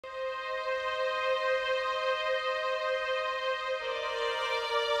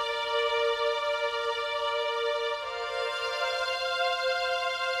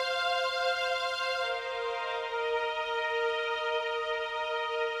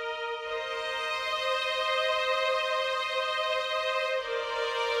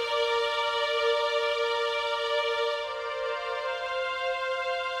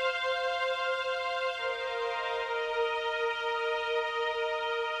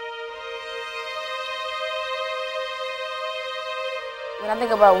When I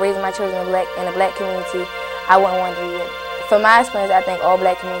think about raising my children in a black community, I wouldn't want to do it. From my experience, I think all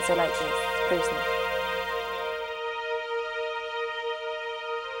black communities are like this, personally.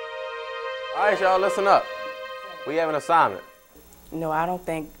 All right, y'all, listen up. We have an assignment. No, I don't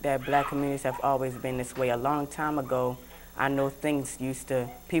think that black communities have always been this way. A long time ago, I know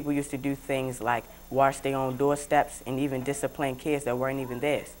people used to do things like wash their own doorsteps and even discipline kids that weren't even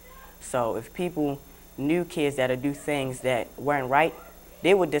theirs. So if people knew kids that would do things that weren't right,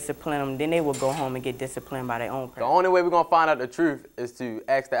 they would discipline them, then they would go home and get disciplined by their own parents. The only way we're gonna find out the truth is to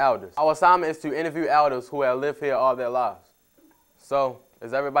ask the elders. Our assignment is to interview elders who have lived here all their lives. So,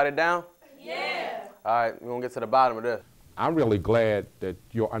 is everybody down? Yeah. All right, we're gonna get to the bottom of this. I'm really glad that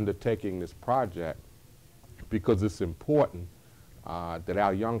you're undertaking this project because it's important that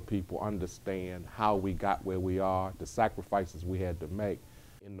our young people understand how we got where we are, the sacrifices we had to make.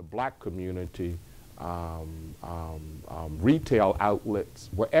 In the black community, retail outlets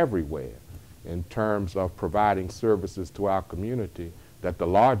were everywhere in terms of providing services to our community that the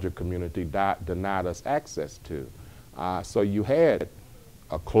larger community denied us access to. So you had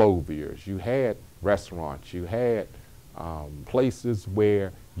clothiers, you had restaurants, you had places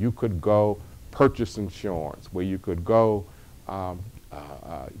where you could go purchase insurance, where you could go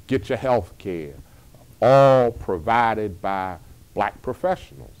get your health care, all provided by black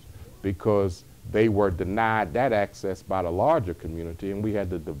professionals, because they were denied that access by the larger community, and we had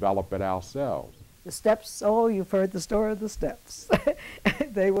to develop it ourselves. The steps, oh, you've heard the story of the steps.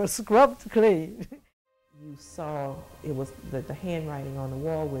 They were scrubbed clean. You saw it was the handwriting on the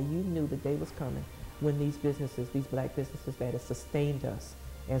wall where you knew the day was coming when these businesses, these black businesses that have sustained us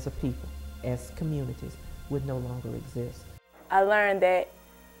as a people, as communities, would no longer exist. I learned that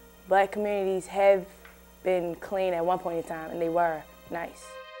black communities have been clean at one point in time, and they were nice.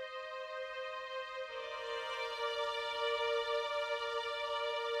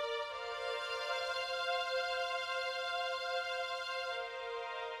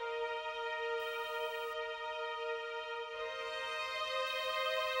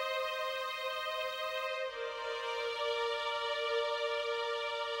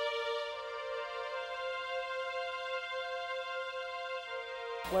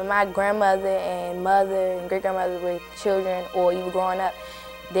 When my grandmother and mother and great-grandmother were children or even growing up,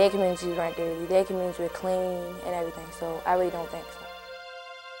 their communities weren't dirty. Their communities were clean and everything, so I really don't think so.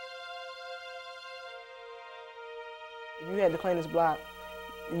 If you had the cleanest block,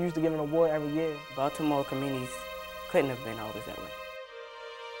 you used to get an award every year. Baltimore communities couldn't have been always that way.